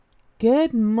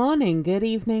Good morning, good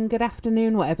evening, good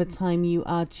afternoon, whatever time you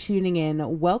are tuning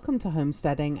in. Welcome to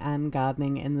Homesteading and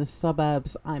Gardening in the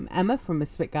Suburbs. I'm Emma from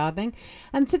Misfit Gardening,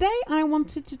 and today I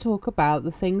wanted to talk about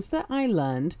the things that I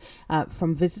learned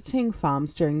from visiting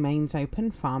farms during Maine's Open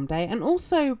Farm Day, and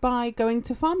also by going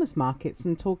to farmers markets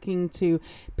and talking to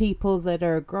people that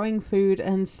are growing food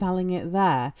and selling it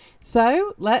there.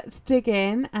 So let's dig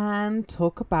in and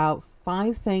talk about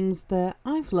 5 things that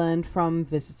I've learned from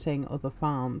visiting other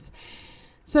farms.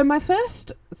 So my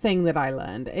first thing that I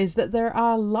learned is that there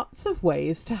are lots of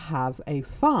ways to have a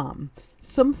farm.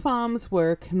 Some farms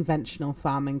were conventional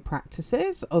farming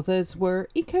practices, others were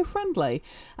eco-friendly.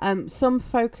 Some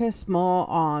focus more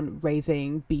on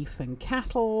raising beef and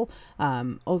cattle.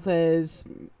 Others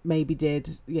maybe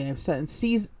did, certain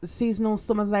seasonal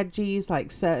summer veggies,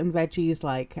 like certain veggies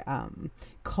like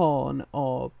corn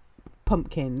or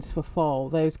pumpkins for fall,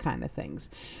 those kind of things.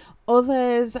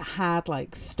 Others had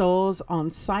like stores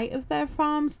on site of their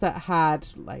farms that had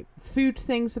like food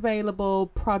things available,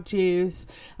 produce,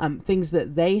 things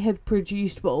that they had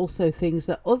produced, but also things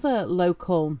that other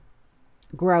local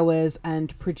growers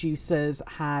and producers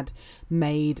had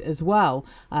made as well.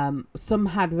 Some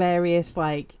had various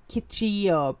like kitschy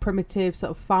or primitive sort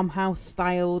of farmhouse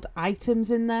styled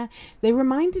items in there. They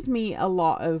reminded me a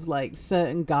lot of like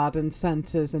certain garden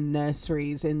centres and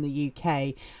nurseries in the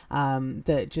UK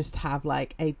that just have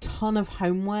like a ton of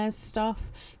homeware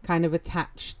stuff kind of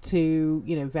attached to,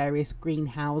 various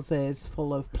greenhouses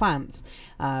full of plants.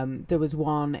 There was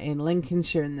one in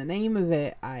Lincolnshire, and the name of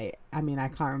it, I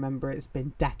can't remember. It's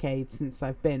been decades since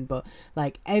I've been, but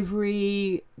like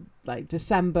every like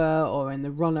December or in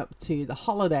the run up to the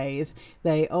holidays,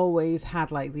 they always had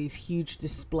like these huge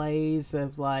displays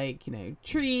of like,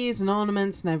 trees and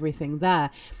ornaments and everything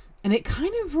there. And it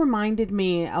kind of reminded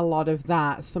me a lot of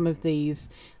that. Some of these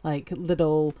like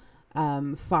little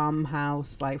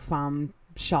farmhouse, like farm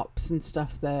shops and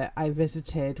stuff that I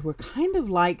visited were kind of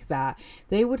like that.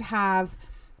 They would have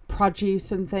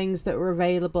produce and things that were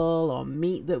available, or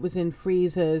meat that was in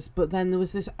freezers, but then there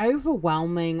was this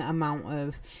overwhelming amount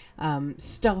of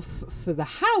stuff for the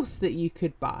house that you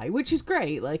could buy, which is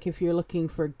great, like if you're looking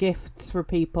for gifts for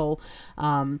people,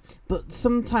 but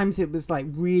sometimes it was like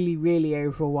really, really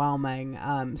overwhelming.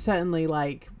 Certainly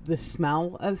like the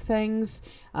smell of things.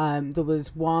 There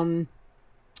was one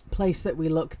place that we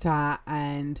looked at,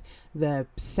 and the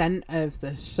scent of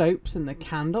the soaps and the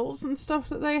candles and stuff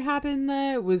that they had in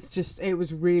there it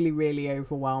was really, really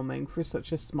overwhelming for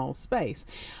such a small space.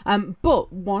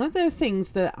 But one of the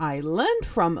things that I learned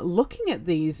from looking at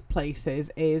these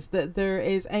places is that there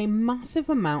is a massive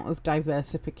amount of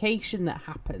diversification that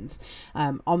happens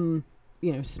on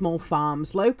small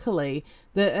farms locally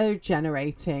that are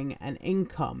generating an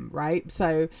income, right?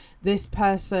 So this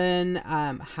person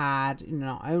had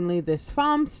not only this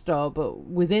farm store, but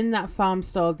within that farm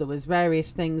store there was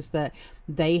various things that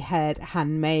they had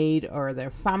handmade, or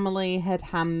their family had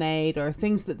handmade, or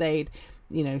things that they'd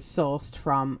sourced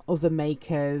from other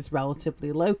makers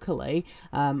relatively locally,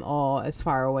 or as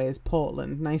far away as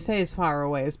Portland. And I say as far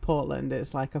away as Portland,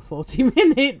 it's like a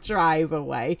 40-minute drive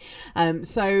away.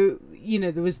 So,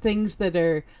 there was things that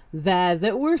are there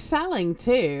that were selling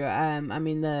too.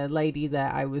 The lady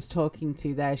that I was talking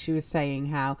to there, she was saying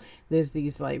how there's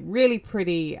these like really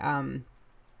pretty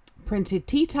printed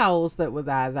tea towels that were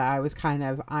there that I was kind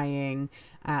of eyeing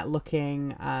at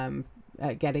looking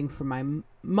at getting from my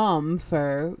mum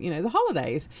for the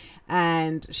holidays,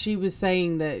 and she was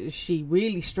saying that she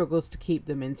really struggles to keep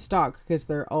them in stock because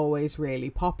they're always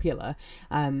really popular.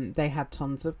 They had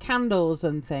tons of candles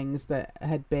and things that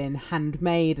had been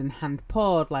handmade and hand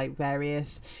poured, like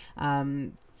various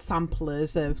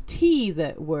samplers of tea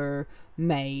that were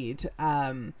made.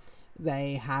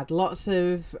 They had lots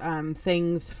of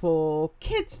things for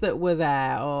kids that were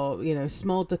there, or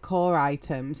small decor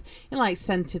items, like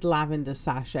scented lavender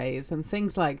sachets and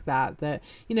things like that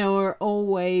are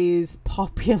always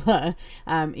popular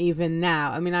even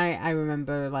now. I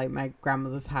remember like my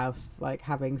grandmother's house like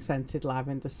having scented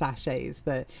lavender sachets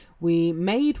that we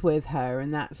made with her,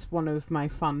 and that's one of my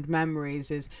fond memories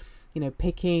is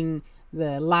picking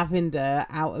the lavender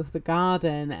out of the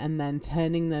garden and then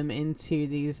turning them into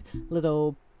these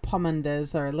little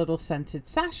pomanders or little scented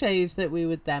sachets that we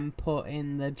would then put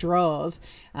in the drawers,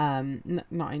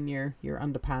 not in your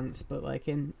underpants, but like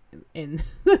in in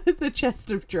the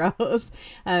chest of drawers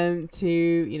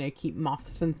to keep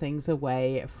moths and things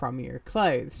away from your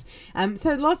clothes.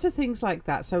 So lots of things like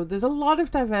that. So there's a lot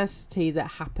of diversity that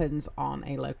happens on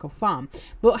a local farm.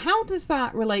 But how does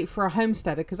that relate for a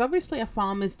homesteader? Because obviously a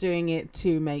farmer's doing it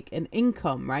to make an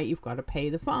income, right? You've got to pay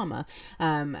the farmer,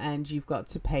 and you've got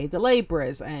to pay the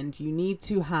laborers, and you need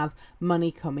to have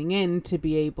money coming in to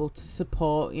be able to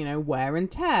support, wear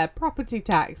and tear, property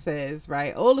taxes,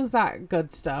 right? All of that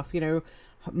good stuff,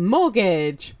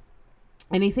 mortgage,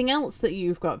 anything else that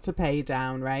you've got to pay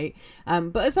down, right?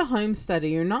 But as a homesteader,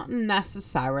 you're not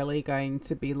necessarily going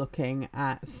to be looking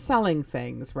at selling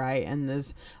things, right? And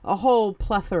there's a whole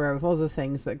plethora of other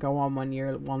things that go on when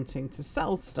you're wanting to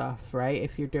sell stuff, right?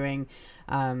 If you're doing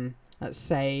let's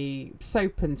say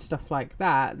soap and stuff like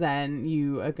that, then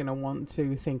you are going to want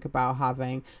to think about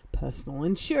having personal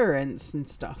insurance and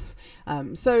stuff.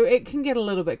 So it can get a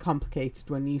little bit complicated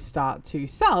when you start to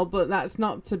sell, but that's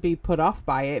not to be put off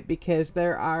by it, because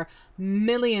there are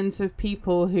millions of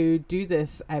people who do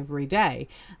this every day.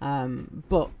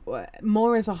 But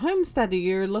more as a homesteader,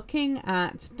 you're looking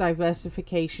at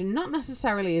diversification, not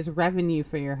necessarily as revenue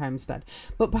for your homestead,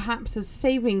 but perhaps as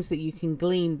savings that you can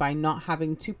glean by not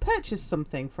having to purchase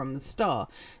something from the store.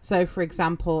 So for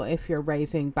example, if you're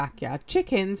raising backyard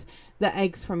chickens, the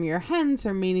eggs from your hens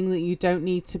are meaning that you don't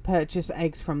need to purchase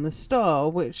eggs from the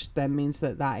store, which then means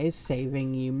that that is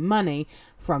saving you money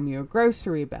from your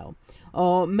grocery bill.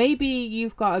 Or maybe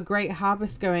you've got a great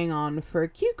harvest going on for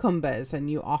cucumbers and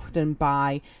you often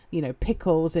buy,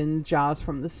 pickles in jars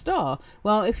from the store.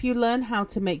 Well, if you learn how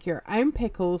to make your own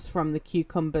pickles from the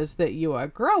cucumbers that you are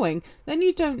growing, then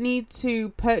you don't need to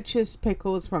purchase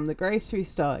pickles from the grocery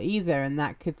store either, and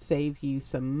that could save you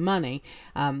some money.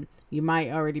 You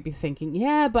might already be thinking,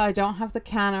 yeah, but I don't have the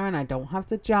canner and I don't have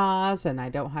the jars and I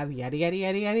don't have yada, yada,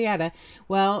 yada, yada, yada.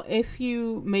 Well, if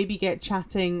you maybe get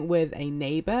chatting with a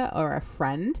neighbor or a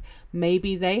friend,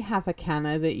 maybe they have a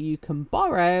canner that you can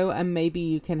borrow and maybe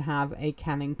you can have a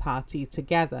canning party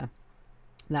together.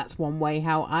 That's one way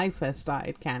how I first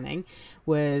started canning,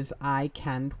 was I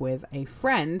canned with a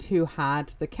friend who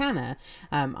had the canner.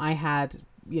 I had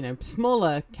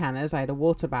smaller canners. I had a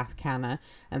water bath canner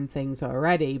and things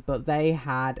already, but they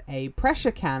had a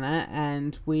pressure canner,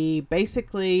 and we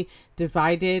basically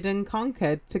divided and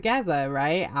conquered together,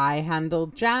 right? I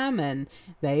handled jam and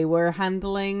they were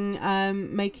handling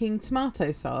making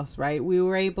tomato sauce, right? We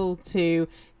were able to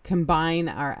combine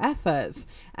our efforts,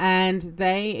 and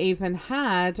they even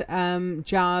had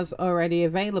jars already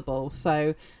available.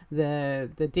 So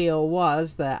the deal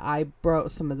was that I brought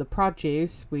some of the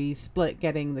produce, we split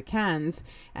getting the cans,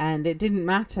 and it didn't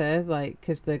matter,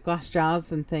 because the glass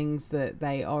jars and things that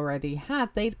they already had,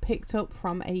 they'd picked up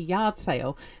from a yard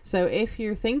sale. So if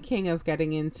you're thinking of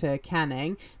getting into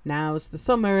canning, now's the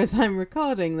summer as I'm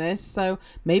recording this, so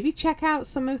maybe check out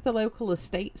some of the local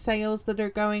estate sales that are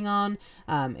going on.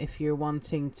 If you're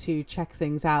wanting to check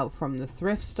things out from the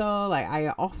thrift store,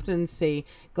 I often see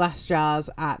glass jars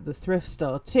at the thrift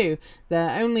store too.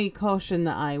 The only caution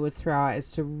that I would throw out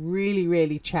is to really,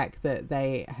 really check that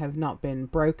they have not been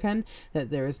broken,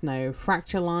 that there is no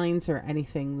fracture lines or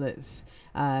anything that's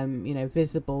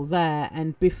visible there.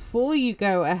 And before you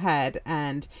go ahead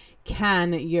and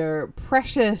can your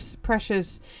precious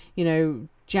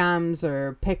jams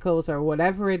or pickles or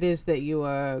whatever it is that you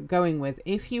are going with,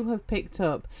 if you have picked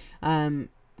up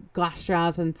glass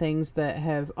jars and things that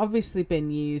have obviously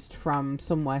been used from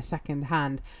somewhere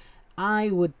secondhand, I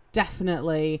would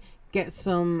definitely get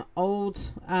some old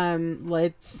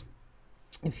lids,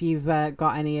 if you've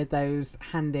got any of those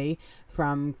handy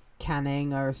from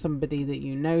canning, or somebody that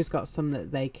know's got some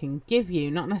that they can give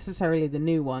you, not necessarily the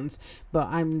new ones, but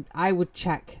I would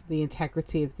check the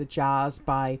integrity of the jars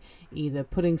by either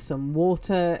putting some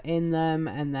water in them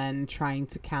and then trying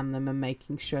to can them and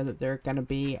making sure that they're going to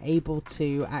be able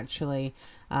to actually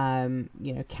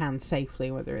can safely,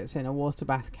 whether it's in a water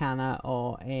bath canner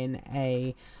or in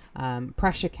a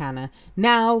pressure canner.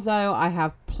 Now though, I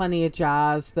have plenty of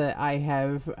jars that I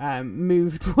have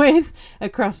moved with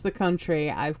across the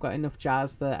country. I've got enough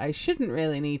jars that I shouldn't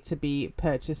really need to be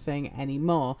purchasing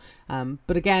anymore,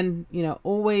 but again,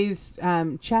 always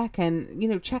check,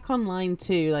 and check online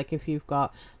too. Like if you've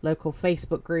got local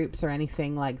Facebook groups or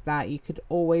anything like that, you could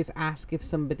always ask if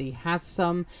somebody has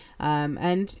some,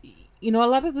 and a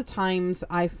lot of the times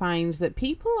I find that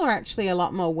people are actually a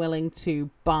lot more willing to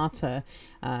barter.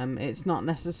 It's not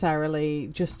necessarily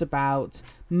just about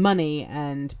money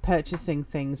and purchasing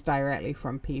things directly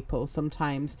from people.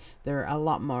 Sometimes they're a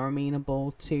lot more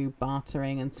amenable to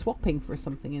bartering and swapping for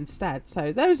something instead.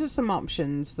 So those are some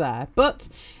options there. But,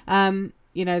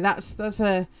 that's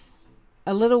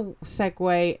a little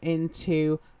segue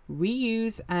into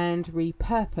reuse and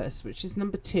repurpose, which is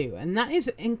number 2, and that is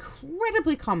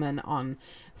incredibly common on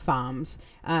farms.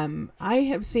 I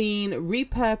have seen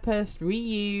repurposed,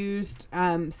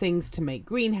 reused things to make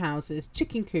greenhouses,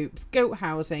 chicken coops, goat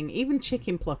housing, even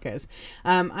chicken pluckers.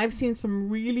 I've seen some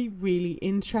really, really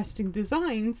interesting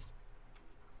designs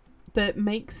that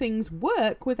make things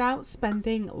work without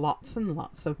spending lots and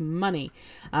lots of money.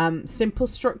 Simple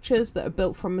structures that are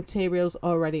built from materials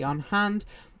already on hand,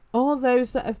 or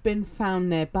those that have been found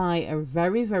nearby, are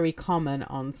very, very common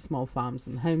on small farms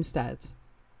and homesteads.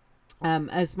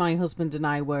 As my husband and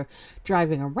I were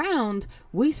driving around,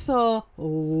 we saw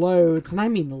loads, and I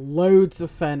mean loads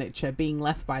of furniture being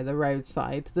left by the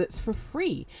roadside that's for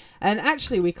free. And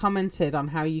actually we commented on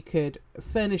how you could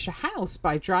furnish a house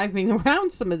by driving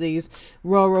around some of these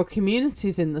rural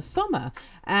communities in the summer.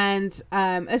 And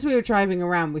as we were driving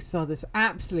around, we saw this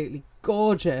absolutely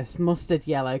gorgeous mustard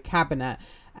yellow cabinet,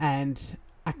 and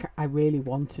I really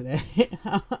wanted it.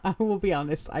 I will be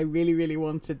honest, I really, really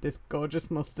wanted this gorgeous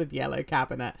mustard yellow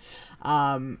cabinet.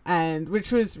 And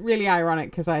which was really ironic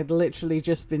because I'd literally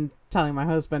just been telling my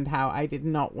husband how I did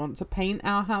not want to paint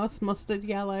our house mustard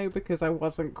yellow because I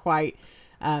wasn't quite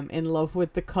in love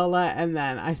with the color. And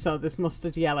then I saw this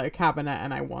mustard yellow cabinet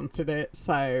and I wanted it.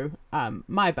 So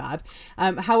my bad.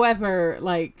 However,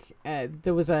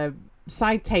 there was a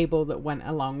side table that went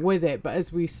along with it, but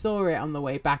as we saw it on the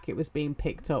way back, it was being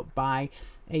picked up by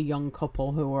a young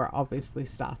couple who were obviously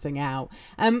starting out.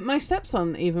 My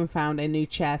stepson even found a new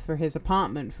chair for his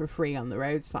apartment for free on the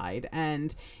roadside.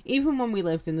 And even when we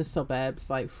lived in the suburbs,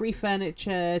 like free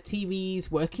furniture, TVs,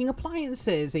 working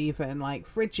appliances, even like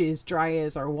fridges,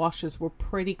 dryers or washers were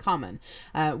pretty common.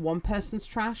 One person's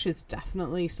trash is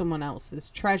definitely someone else's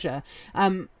treasure.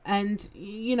 And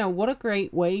you know, what a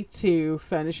great way to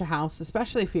furnish a house,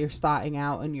 especially if you're starting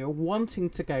out and you're wanting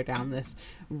to go down this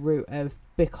route of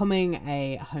becoming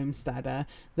a homesteader,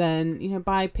 then, you know,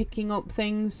 by picking up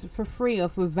things for free or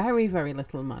for very, very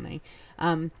little money.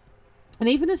 And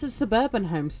even as a suburban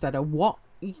homesteader, what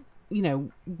do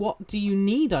you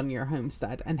need on your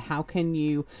homestead, and how can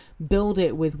you build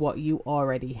it with what you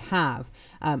already have?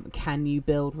 Can you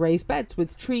build raised beds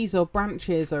with trees or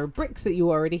branches or bricks that you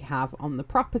already have on the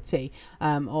property,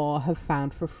 or have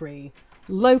found for free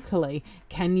locally?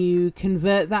 Can you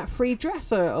convert that free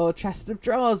dresser or chest of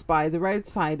drawers by the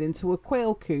roadside into a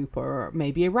quail coop or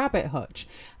maybe a rabbit hutch?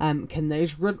 Can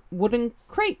those wooden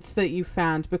crates that you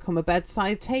found become a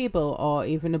bedside table or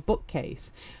even a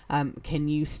bookcase? Can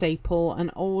you staple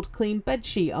an old clean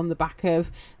bedsheet on the back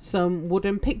of some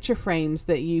wooden picture frames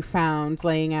that you found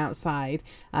laying outside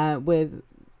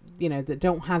that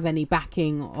don't have any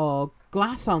backing or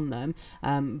glass on them,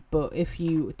 but if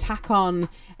you tack on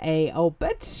a old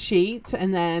bed sheet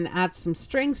and then add some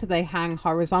string so they hang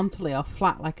horizontally or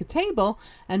flat like a table,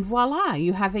 and voila,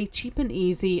 you have a cheap and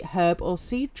easy herb or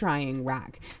seed drying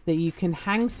rack that you can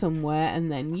hang somewhere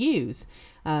and then use.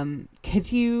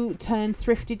 Could you turn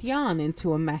thrifted yarn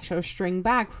into a mesh or string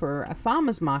bag for a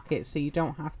farmer's market so you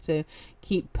don't have to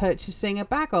keep purchasing a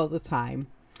bag all the time?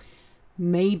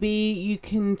 Maybe you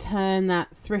can turn that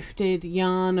thrifted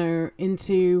yarn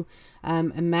into a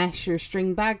mesh or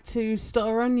string bag to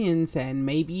store onions in.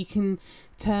 Maybe you can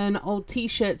turn old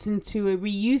t-shirts into a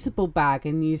reusable bag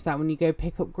and use that when you go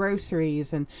pick up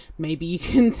groceries. And maybe you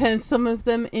can turn some of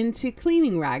them into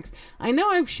cleaning rags. I know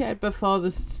I've shared before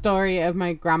the story of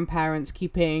my grandparents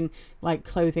keeping like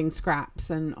clothing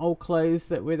scraps and old clothes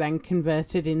that were then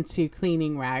converted into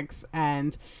cleaning rags.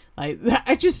 And I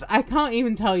can't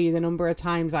even tell you the number of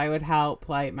times I would help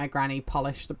like my granny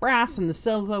polish the brass and the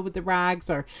silver with the rags,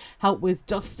 or help with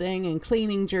dusting and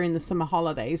cleaning during the summer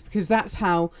holidays, because that's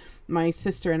how my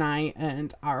sister and I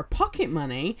earned our pocket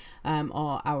money,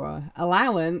 or our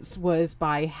allowance, was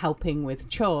by helping with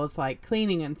chores like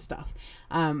cleaning and stuff.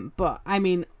 But I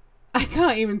mean, I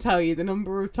can't even tell you the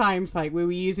number of times like we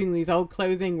were using these old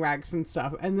clothing rags and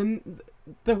stuff, and then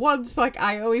the ones like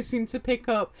I always seem to pick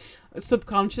up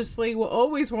subconsciously were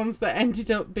always ones that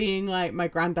ended up being like my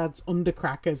granddad's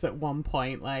undercrackers at one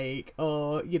point, like,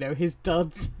 or his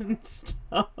duds and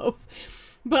stuff.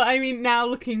 But I mean, now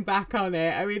looking back on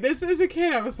it, I mean, as a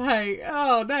kid, I was like,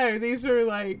 oh no, these were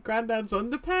like granddad's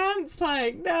underpants.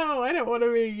 Like, no, I don't want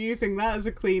to be using that as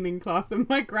a cleaning cloth. And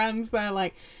my grand's there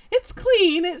like, it's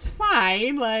clean, it's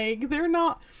fine. Like, they're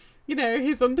not,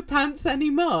 his underpants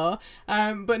anymore.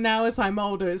 But now as I'm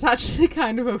older, it's actually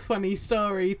kind of a funny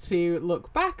story to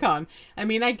look back on. I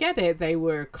mean, I get it. They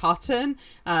were cotton.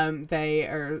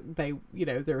 They're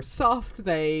soft.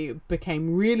 They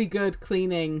became really good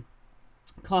cleaning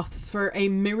cloths for a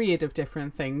myriad of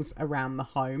different things around the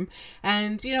home.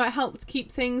 And it helped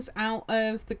keep things out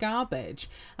of the garbage,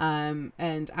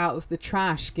 and out of the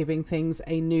trash, giving things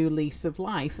a new lease of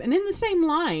life. And in the same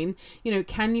line,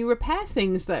 can you repair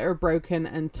things that are broken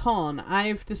and torn?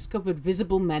 I've discovered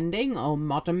visible mending, or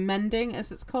modern mending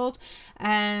as it's called,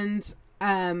 and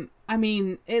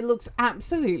it looks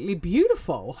absolutely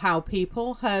beautiful how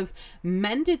people have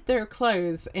mended their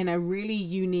clothes in a really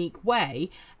unique way.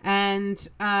 And,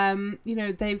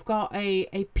 they've got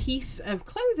a piece of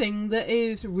clothing that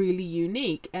is really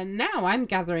unique. And now I'm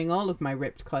gathering all of my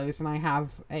ripped clothes, and I have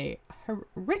a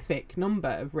horrific number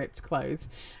of ripped clothes,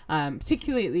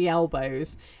 particularly at the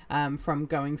elbows, from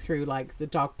going through like the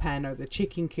dog pen or the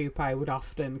chicken coop. I would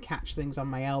often catch things on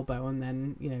my elbow and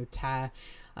then, tear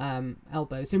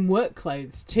elbows in work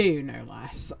clothes too, no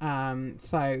less.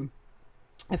 So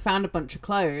I found a bunch of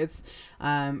clothes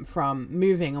from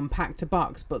moving, unpacked a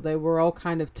box, but they were all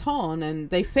kind of torn and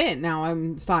they fit. Now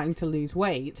I'm starting to lose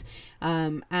weight.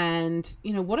 And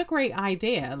what a great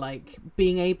idea, like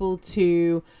being able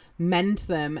to mend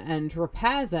them and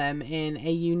repair them in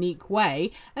a unique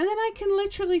way. And then I can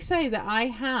literally say that I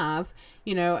have,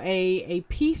 a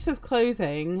piece of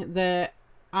clothing that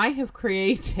I have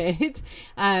created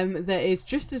that is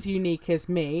just as unique as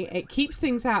me. It keeps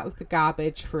things out of the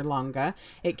garbage for longer.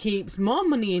 It keeps more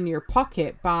money in your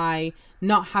pocket by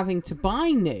not having to buy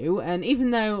new. And even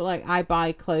though like I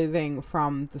buy clothing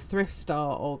from the thrift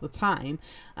store all the time,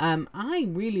 I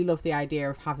really love the idea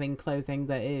of having clothing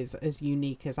that is as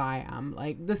unique as I am.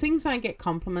 Like the things I get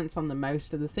compliments on the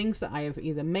most are the things that I have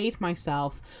either made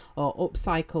myself or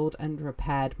upcycled and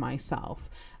repaired myself,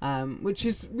 which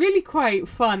is really quite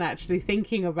fun actually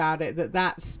thinking about it,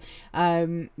 that's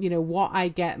what I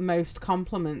get most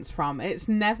compliments from. It's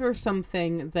never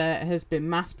something that has been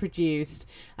mass produced,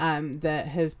 that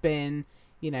has been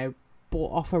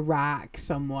bought off a rack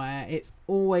somewhere. It's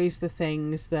always the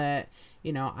things that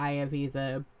I have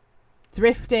either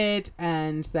thrifted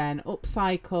and then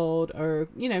upcycled, or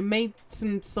made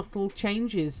some subtle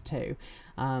changes to.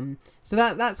 So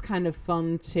that's kind of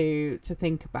fun to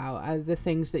think about, the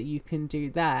things that you can do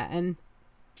there. And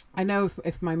I know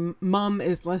if my mum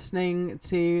is listening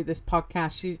to this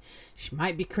podcast, she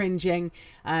might be cringing,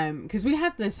 because we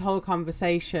had this whole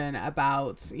conversation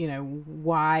about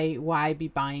why be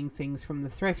buying things from the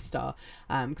thrift store,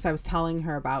 because I was telling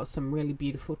her about some really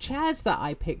beautiful chairs that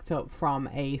I picked up from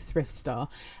a thrift store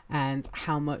and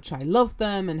how much I love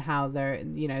them and how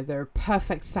they're a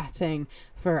perfect setting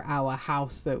for our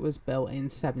house that was built in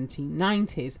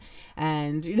 1790s.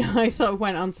 And I sort of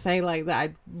went on to say like that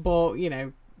I'd bought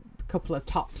couple of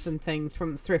tops and things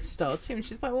from the thrift store too, and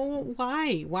she's like, well,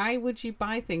 why would you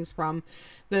buy things from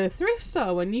the thrift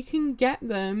store when you can get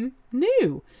them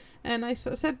new? And I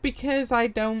sort of said, because I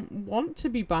don't want to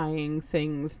be buying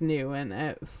things new and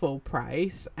at full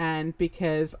price, and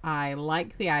because I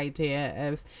like the idea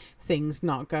of things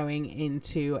not going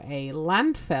into a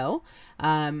landfill,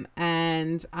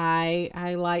 and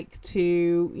I like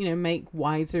to make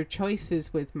wiser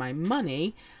choices with my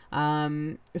money.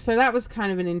 So that was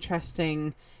kind of an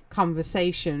interesting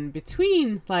conversation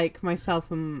between like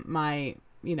myself and my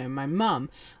mum.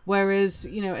 Whereas,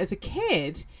 as a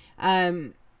kid,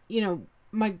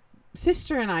 my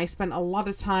sister and I spent a lot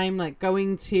of time like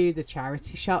going to the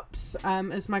charity shops,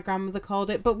 as my grandmother called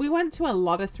it, but we went to a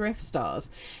lot of thrift stores,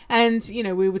 and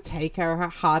we would take our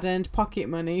hard-earned pocket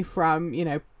money from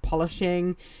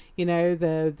polishing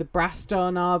the brass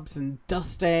doorknobs and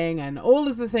dusting and all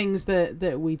of the things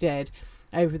that we did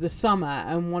over the summer.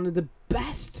 And one of the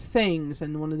best things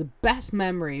and one of the best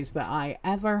memories that I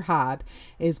ever had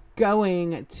is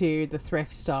going to the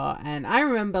thrift store. And I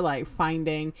remember like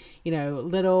finding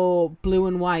little blue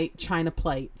and white china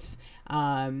plates,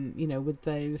 with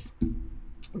those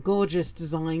gorgeous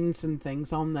designs and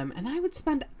things on them, and I would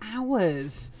spend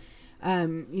hours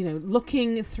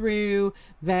looking through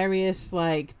various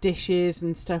like dishes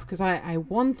and stuff, because I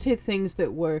wanted things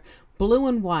that were blue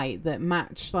and white that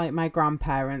matched like my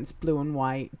grandparents' blue and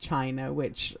white china,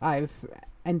 which I've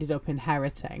ended up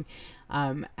inheriting.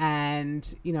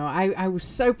 And I was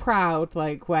so proud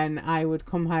like when I would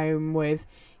come home with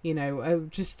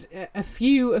just a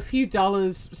few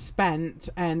dollars spent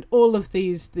and all of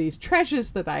these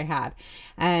treasures that I had.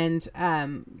 And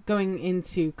going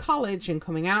into college and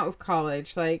coming out of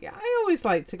college, like I always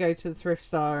like to go to the thrift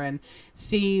store and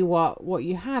see what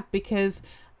you had, because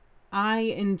I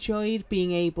enjoyed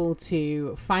being able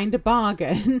to find a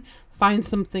bargain, find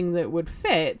something that would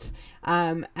fit,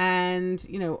 and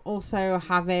also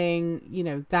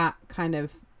having that kind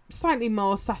of slightly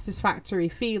more satisfactory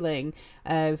feeling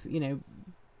of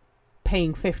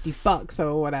paying $50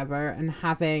 or whatever and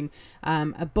having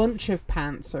a bunch of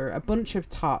pants or a bunch of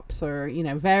tops or, you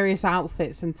know, various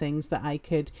outfits and things that I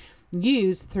could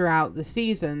use throughout the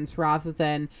seasons, rather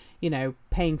than, you know,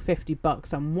 paying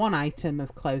 $50 on one item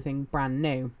of clothing brand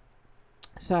new.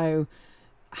 So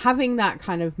having that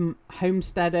kind of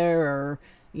homesteader or,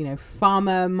 you know,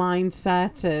 farmer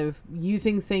mindset of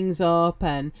using things up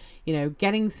and, you know,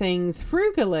 getting things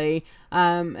frugally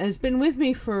has been with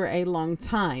me for a long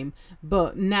time.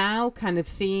 But now kind of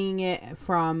seeing it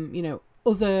from, you know,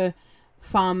 other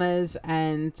farmers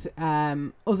and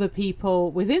other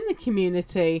people within the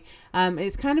community,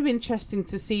 it's kind of interesting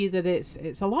to see that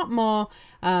it's a lot more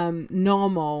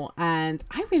normal. And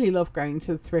I really love going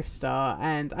to the thrift store,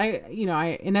 and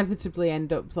I inevitably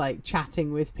end up like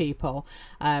chatting with people.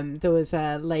 There was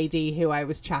a lady who I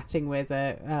was chatting with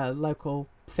at a local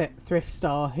thrift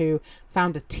store who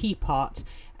found a teapot,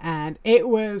 and it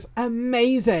was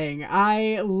amazing.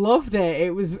 I loved it.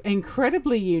 It was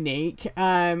incredibly unique.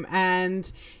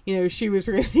 And, you know, she was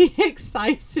really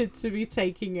excited to be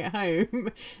taking it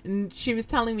home. And she was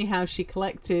telling me how she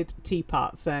collected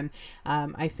teapots. And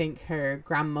I think her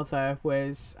grandmother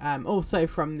was also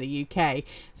from the UK.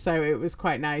 So it was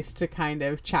quite nice to kind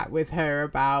of chat with her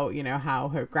about, you know, how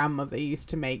her grandmother used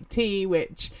to make tea,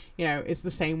 which, you know, is the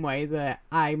same way that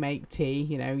I make tea.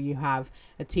 You know, you have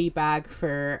a tea bag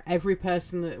for every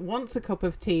person that wants a cup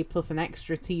of tea, plus an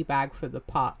extra tea bag for the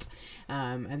pot,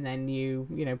 and then you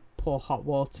know, pour hot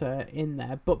water in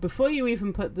there. But before you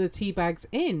even put the tea bags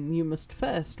in, you must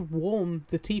first warm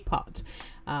the teapot.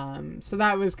 So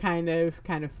that was kind of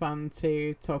fun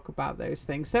to talk about those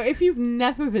things. So if you've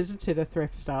never visited a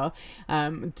thrift store,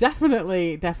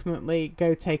 definitely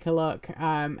go take a look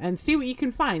and see what you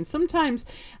can find. Sometimes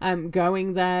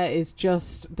going there is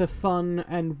just the fun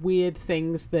and weird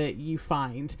things that you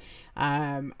find.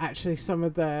 Actually, some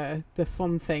of the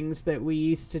fun things that we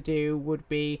used to do would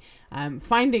be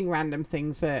finding random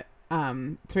things at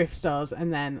thrift stores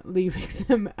and then leaving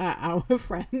them at our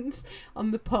friends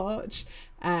on the porch.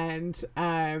 And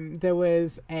there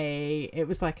was it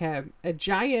was like a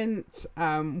giant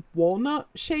walnut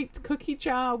shaped cookie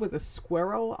jar with a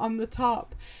squirrel on the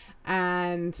top.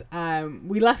 And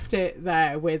we left it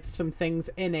there with some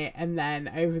things in it, and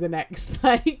then over the next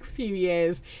like few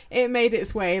years it made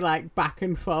its way like back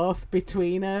and forth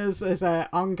between us as an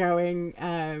ongoing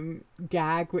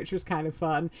gag, which was kind of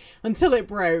fun, until it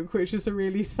broke, which was a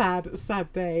really sad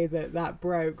day that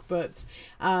broke. But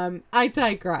I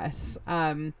digress.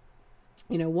 You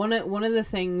know, one of the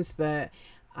things that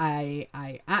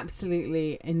I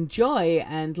absolutely enjoy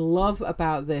and love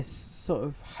about this sort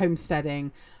of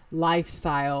homesteading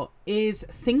lifestyle is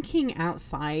thinking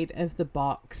outside of the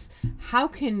box. How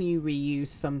can you reuse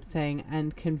something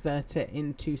and convert it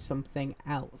into something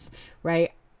else,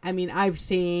 right? I mean, I've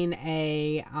seen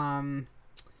it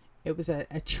was a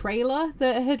trailer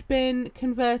that had been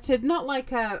converted, not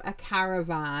like a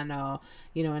caravan or,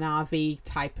 you know, an RV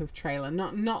type of trailer,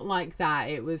 not like that.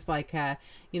 It was like a,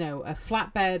 you know, a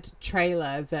flatbed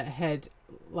trailer that had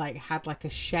like a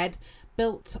shed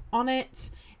built on it,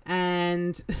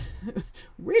 and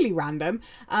really random,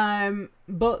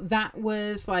 but that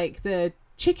was like the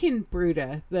chicken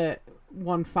brooder that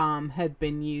one farm had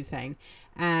been using,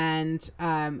 and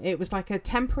it was like a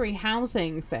temporary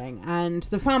housing thing, and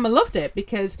the farmer loved it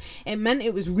because it meant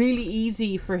it was really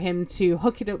easy for him to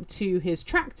hook it up to his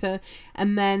tractor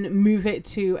and then move it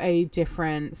to a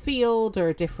different field or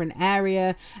a different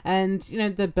area, and, you know,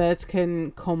 the birds can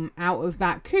come out of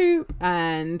that coop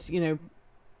and, you know,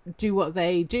 do what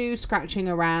they do, scratching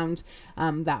around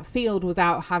that field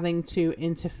without having to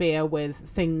interfere with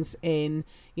things in,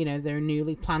 you know, their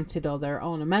newly planted or their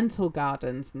ornamental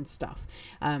gardens and stuff.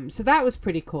 So that was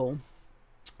pretty cool.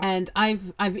 And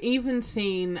I've even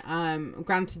seen,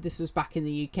 granted this was back in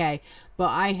the UK, but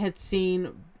I had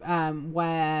seen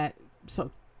where sort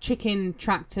of chicken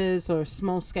tractors or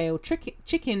small scale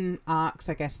chicken arcs,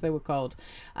 I guess they were called.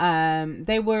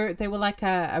 They were like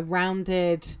a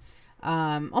rounded,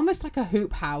 almost like a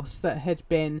hoop house that had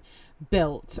been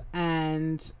built,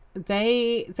 and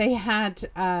they had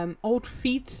old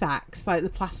feed sacks, like the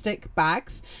plastic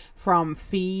bags from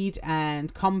feed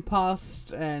and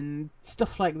compost and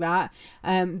stuff like that.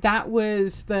 That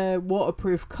was the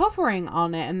waterproof covering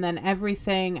on it, and then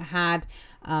everything had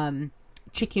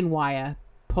chicken wire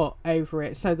put over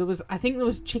it. So I think there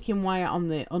was chicken wire on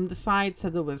the underside, so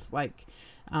there was like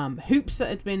hoops that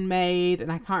had been made, and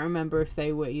I can't remember if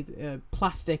they were either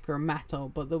plastic or metal,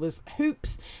 but there was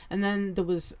hoops, and then there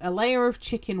was a layer of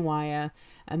chicken wire,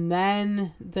 and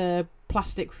then the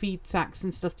plastic feed sacks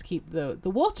and stuff to keep the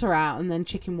water out, and then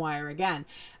chicken wire again.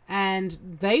 And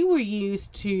they were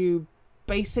used to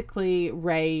basically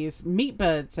raise meat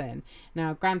birds in.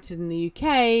 Now, granted, in the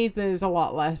UK, there's a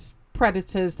lot less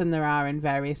predators than there are in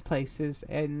various places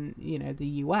in, the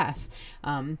US.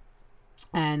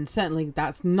 And certainly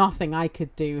that's nothing I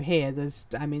could do here.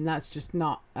 That's just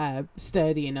not a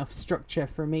sturdy enough structure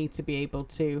for me to be able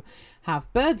to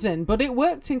have birds in. But it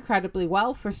worked incredibly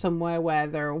well for somewhere where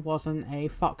there wasn't a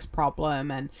fox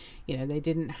problem, and, they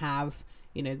didn't have,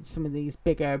 some of these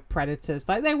bigger predators.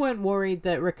 Like, they weren't worried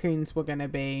that raccoons were going to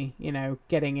be,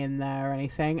 getting in there or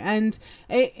anything. And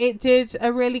it did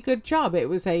a really good job. It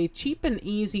was a cheap and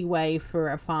easy way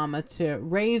for a farmer to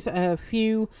raise a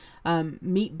few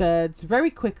meat birds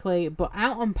very quickly, but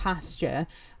out on pasture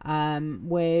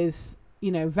with,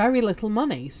 very little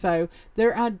money. So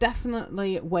there are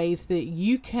definitely ways that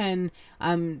you can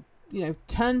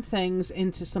turn things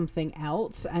into something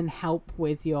else and help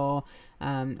with your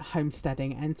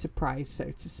homesteading enterprise, so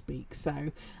to speak.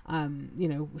 So,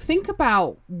 think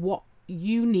about what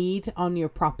you need on your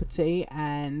property,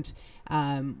 and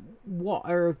what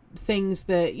are things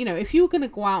that, if you were going to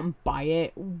go out and buy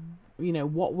it,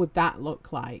 what would that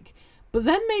look like? But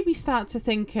then maybe start to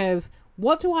think of,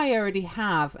 what do I already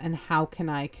have, and how can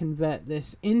I convert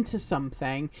this into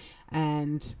something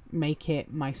and make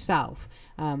it myself?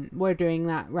 We're doing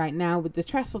that right now with the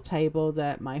trestle table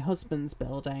that my husband's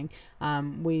building.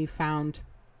 We found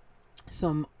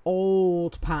some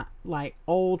old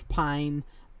pine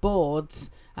boards.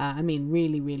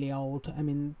 Really, really old.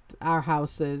 Our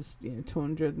house is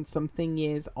 200 and something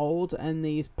years old, and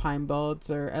these pine boards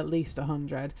are at least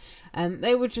 100. And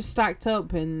they were just stacked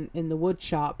up in the wood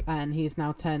shop, and he's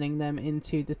now turning them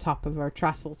into the top of our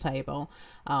trestle table,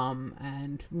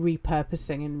 and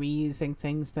repurposing and reusing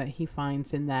things that he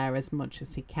finds in there as much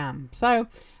as he can. So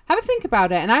have a think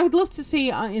about it, and I would love to see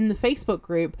in the Facebook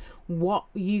group what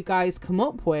you guys come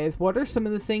up with. What are some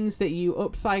of the things that you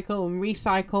upcycle and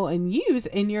recycle and use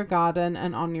in your garden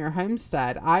and on your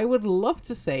homestead? I would love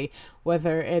to see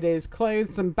whether it is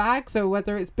clothes and bags or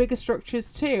whether it's bigger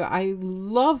structures too. I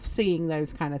love seeing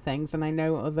those kind of things, and I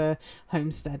know other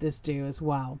homesteaders do as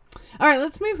well. All right,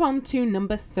 let's move on to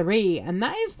number 3, and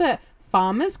that is that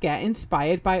farmers get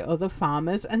inspired by other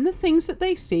farmers and the things that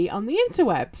they see on the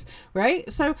interwebs,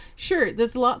 right? So sure,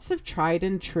 there's lots of tried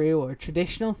and true or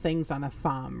traditional things on a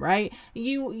farm, right?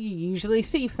 You usually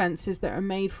see fences that are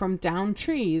made from downed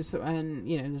trees, and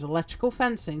there's electrical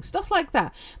fencing, stuff like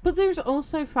that. But there's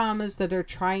also farmers that are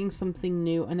trying something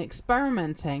new and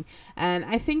experimenting. And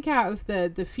I think out of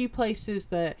the few places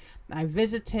that I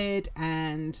visited,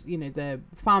 and the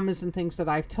farmers and things that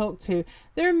I've talked to,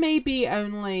 there may be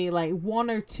only like 1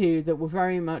 or 2 that were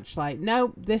very much like,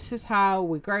 no, this is how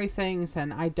we grow things,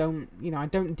 and I don't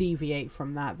deviate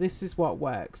from that. This is what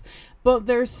works. But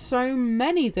there's so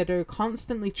many that are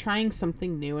constantly trying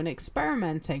something new and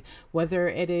experimenting, whether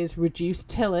it is reduced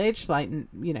tillage, like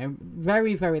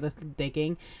very, very little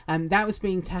digging. That was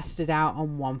being tested out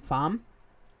on one farm.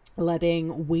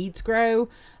 Letting weeds grow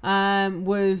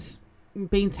was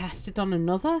being tested on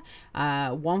another.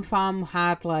 One farm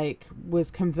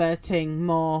was converting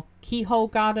more keyhole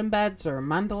garden beds or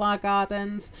mandala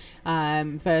gardens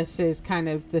versus kind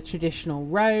of the traditional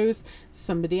rows.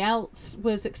 Somebody else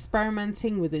was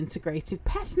experimenting with integrated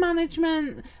pest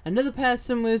management. Another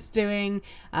person was doing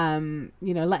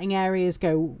letting areas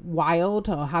go wild,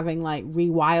 or having like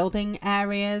rewilding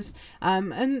areas,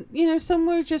 and some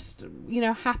were just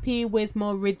happy with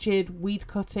more rigid weed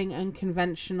cutting and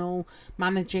conventional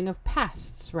managing of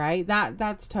pests, right?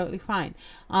 That's totally fine.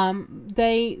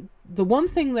 The one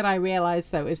thing that I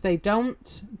realized though is they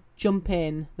don't jump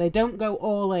in, they don't go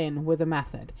all in with a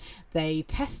method. They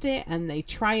test it and they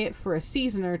try it for a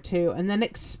season or 2, and then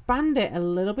expand it a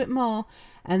little bit more,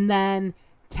 and then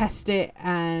test it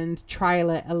and trial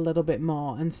it a little bit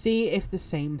more and see if the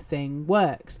same thing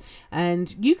works.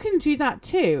 And you can do that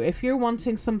too. If you're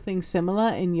wanting something similar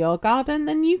in your garden,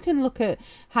 then you can look at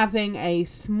having a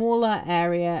smaller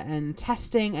area and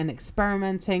testing and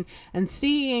experimenting and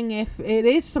seeing if it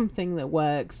is something that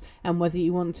works, and whether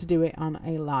you want to do it on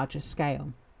a larger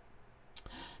scale.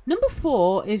 Number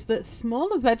 4 is that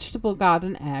smaller vegetable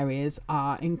garden areas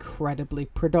are incredibly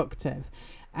productive.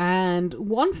 And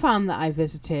one farm that I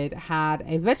visited had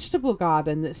a vegetable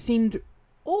garden that seemed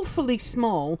awfully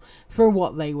small for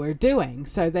what they were doing.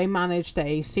 So they managed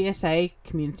a CSA,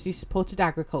 Community Supported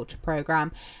Agriculture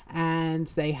program, and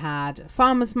they had a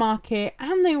farmers market,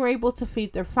 and they were able to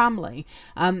feed their family.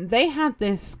 They had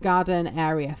this garden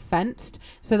area fenced,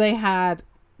 so they had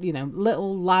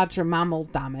little larger mammal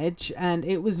damage, and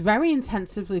it was very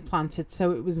intensively planted,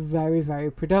 so it was very,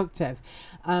 very productive.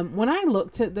 When I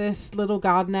looked at this little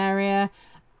garden area,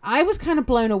 I was kind of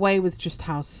blown away with just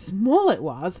how small it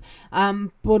was,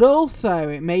 but also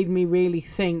it made me really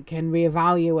think and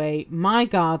reevaluate my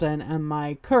garden and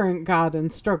my current garden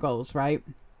struggles, right?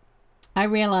 I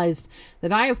realized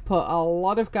that I have put a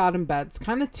lot of garden beds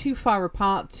kind of too far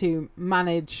apart to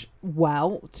manage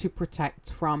well to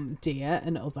protect from deer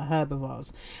and other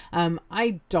herbivores.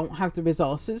 I don't have the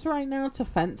resources right now to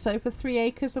fence over 3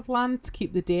 acres of land to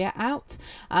keep the deer out.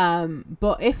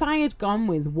 But if I had gone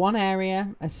with one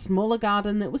area, a smaller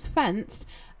garden that was fenced,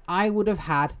 I would have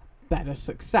had better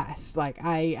success. Like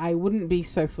I wouldn't be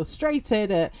so frustrated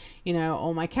at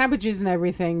all my cabbages and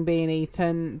everything being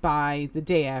eaten by the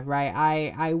deer, right?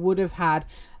 I would have had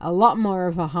a lot more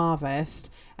of a harvest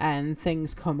and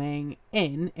things coming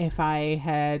in if I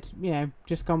had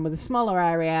just gone with a smaller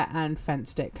area and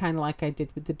fenced it, kind of like I did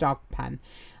with the dog pen.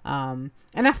 And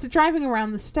after driving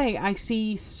around the state, I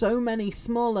see so many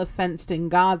smaller fenced in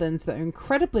gardens that are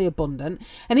incredibly abundant,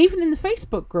 and even in the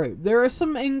Facebook group there are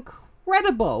some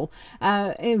incredible,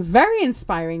 very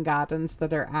inspiring gardens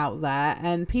that are out there,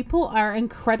 and people are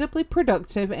incredibly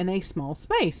productive in a small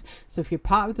space. So if you're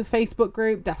part of the Facebook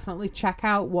group, definitely check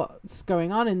out what's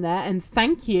going on in there, and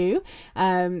thank you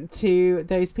to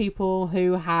those people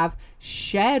who have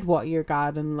shared what your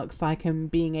garden looks like and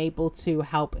being able to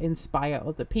help inspire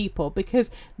other people,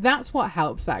 because that's what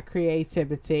helps that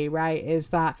creativity, right? Is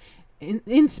that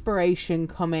inspiration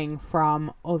coming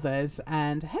from others,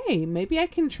 and hey, maybe I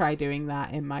can try doing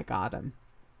that in my garden.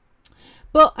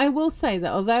 But I will say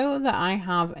that although that I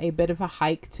have a bit of a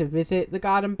hike to visit the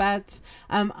garden beds,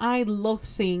 I love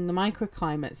seeing the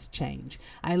microclimates change.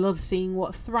 I love seeing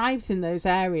what thrives in those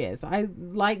areas. I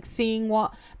like seeing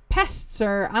what pests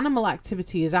or animal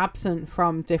activity is absent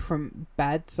from different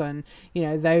beds, and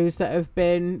those that have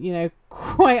been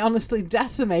quite honestly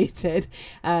decimated.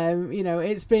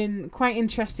 It's been quite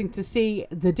interesting to see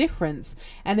the difference,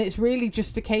 and it's really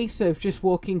just a case of just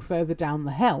walking further down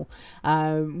the hill,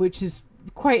 which is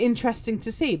quite interesting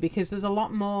to see, because there's a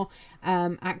lot more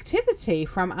activity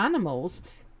from animals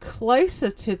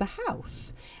closer to the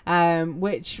house,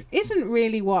 which isn't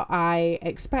really what I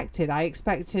expected. I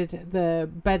expected the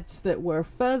beds that were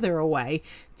further away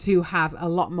to have a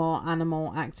lot more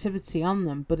animal activity on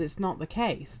them, but it's not the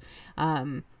case.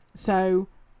 So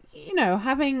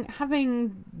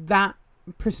having that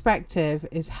perspective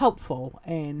is helpful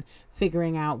in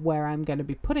figuring out where I'm going to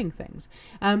be putting things.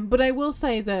 But I will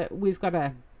say that we've got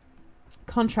a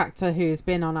contractor who's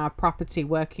been on our property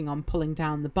working on pulling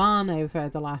down the barn over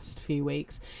the last few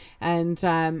weeks, and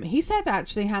he said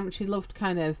actually how much he loved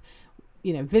kind of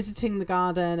visiting the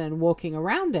garden and walking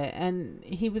around it, and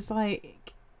he was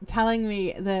like telling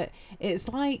me that it's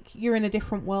like you're in a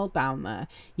different world down there.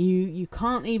 You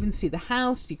can't even see the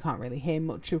house, you can't really hear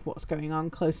much of what's going on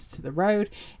close to the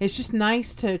road. It's just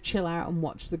nice to chill out and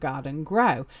watch the garden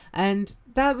grow, and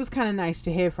that was kind of nice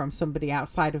to hear from somebody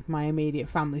outside of my immediate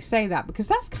family say that, because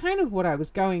that's kind of what I was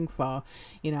going for.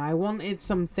 I wanted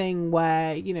something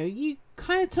where you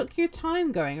kind of took your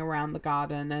time going around the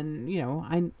garden,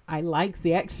 and I like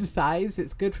the exercise,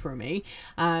 it's good for me,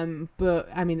 but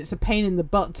I mean it's a pain in the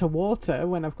butt to water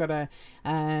when I've got to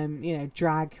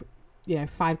drag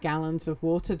 5 gallons of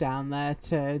water down there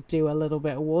to do a little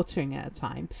bit of watering at a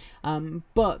time.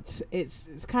 But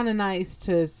it's kind of nice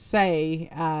to say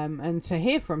and to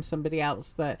hear from somebody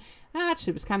else that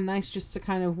actually it was kind of nice just to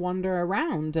kind of wander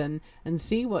around and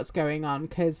see what's going on,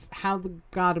 because how the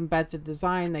garden beds are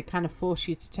designed, they kind of force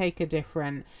you to take a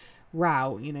different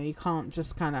route. You can't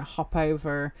just kind of hop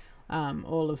over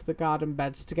all of the garden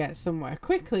beds to get somewhere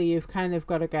quickly. You've kind of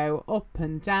got to go up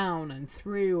and down and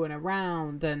through and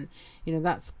around, and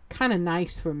that's kind of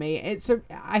nice for me.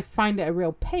 I find it a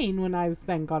real pain when I've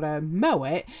then got to mow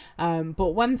it,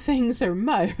 but when things are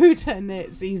mowed and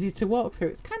it's easy to walk through,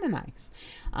 it's kind of nice.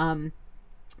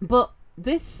 But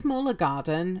this smaller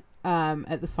garden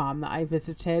at the farm that I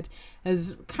visited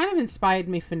has kind of inspired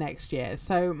me for next year.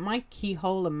 So my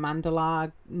keyhole and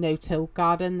mandala no-till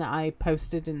garden that I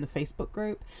posted in the Facebook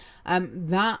group,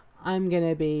 that I'm going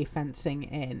to be fencing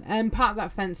in, and part of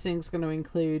that fencing is going to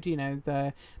include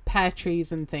the pear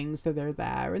trees and things that are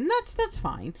there, and that's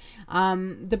fine.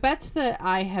 The beds that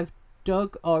I have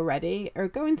dug already are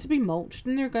going to be mulched,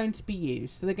 and they're going to be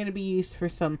used. So they're going to be used for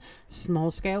some small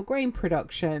scale grain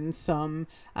production, some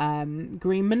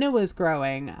green manures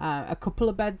growing, a couple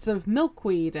of beds of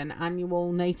milkweed and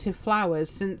annual native flowers,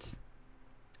 since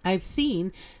I've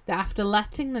seen that after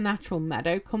letting the natural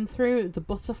meadow come through, the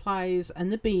butterflies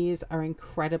and the bees are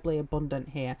incredibly abundant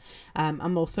here.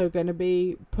 I'm also going to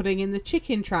be putting in the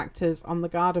chicken tractors on the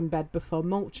garden bed before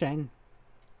mulching.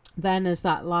 Then as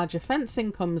that larger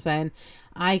fencing comes in,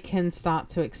 I can start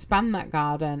to expand that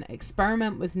garden,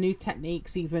 experiment with new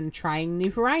techniques, even trying new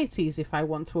varieties if I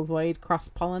want to avoid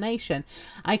cross-pollination.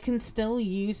 I can still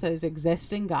use those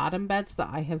existing garden beds that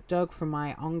I have dug from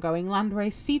my ongoing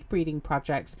landrace seed breeding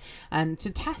projects and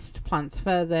to test plants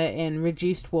further in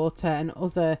reduced water and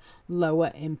other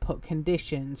lower input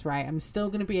conditions, right? I'm still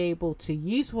going to be able to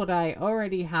use what I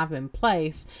already have in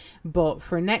place, but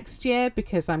for next year,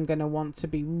 because I'm going to want to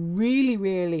be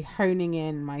really honing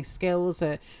in my skills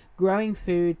at growing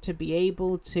food to be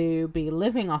able to be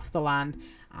living off the land,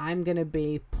 I'm going to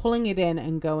be pulling it in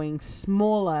and going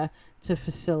smaller to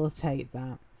facilitate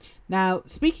that. Now,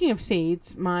 speaking of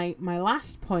seeds, my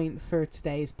last point for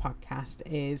today's podcast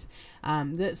is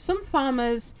that some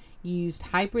farmers used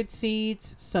hybrid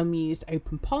seeds, some used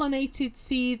open pollinated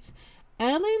seeds.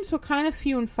 Heirlooms were kind of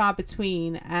few and far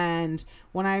between, and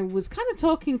when I was kind of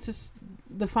talking to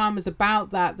the farmers about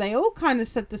that, they all kind of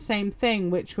said the same thing,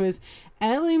 which was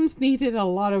heirlooms needed a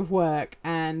lot of work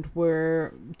and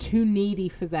were too needy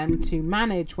for them to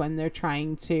manage when they're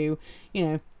trying to,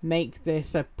 make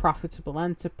this a profitable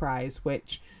enterprise,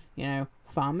 which,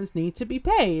 farmers need to be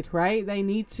paid, right? They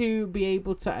need to be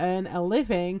able to earn a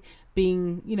living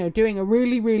being, doing a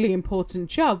really important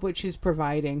job, which is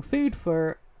providing food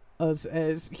for us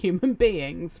as human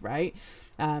beings, right?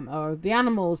 Or the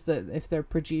animals that if they're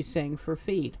producing for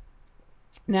feed.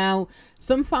 Now,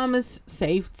 some farmers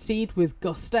saved seed with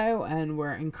gusto and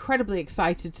were incredibly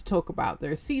excited to talk about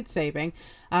their seed saving.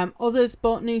 Others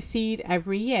bought new seed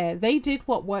every year. They did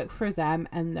what worked for them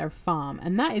and their farm,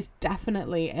 and that is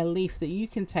definitely a leaf that you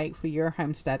can take for your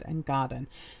homestead and garden.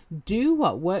 Do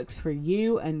what works for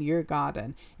you and your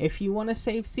garden. If you want to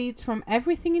save seeds from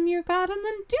everything in your garden,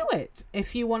 then do it.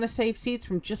 If you want to save seeds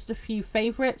from just a few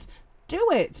favorites, do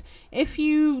it. If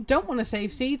you don't want to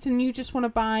save seeds and you just want to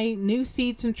buy new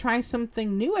seeds and try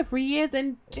something new every year,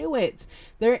 then do it.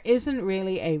 There isn't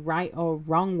really a right or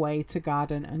wrong way to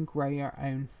garden and grow your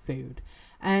own food.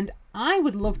 And I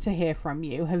would love to hear from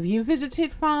you. Have you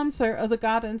visited farms or other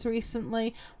gardens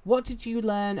recently? What did you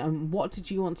learn and what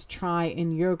did you want to try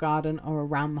in your garden or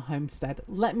around the homestead?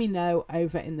 Let me know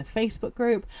over in the Facebook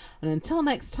group. And until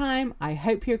next time, I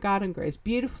hope your garden grows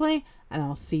beautifully and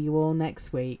I'll see you all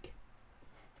next week.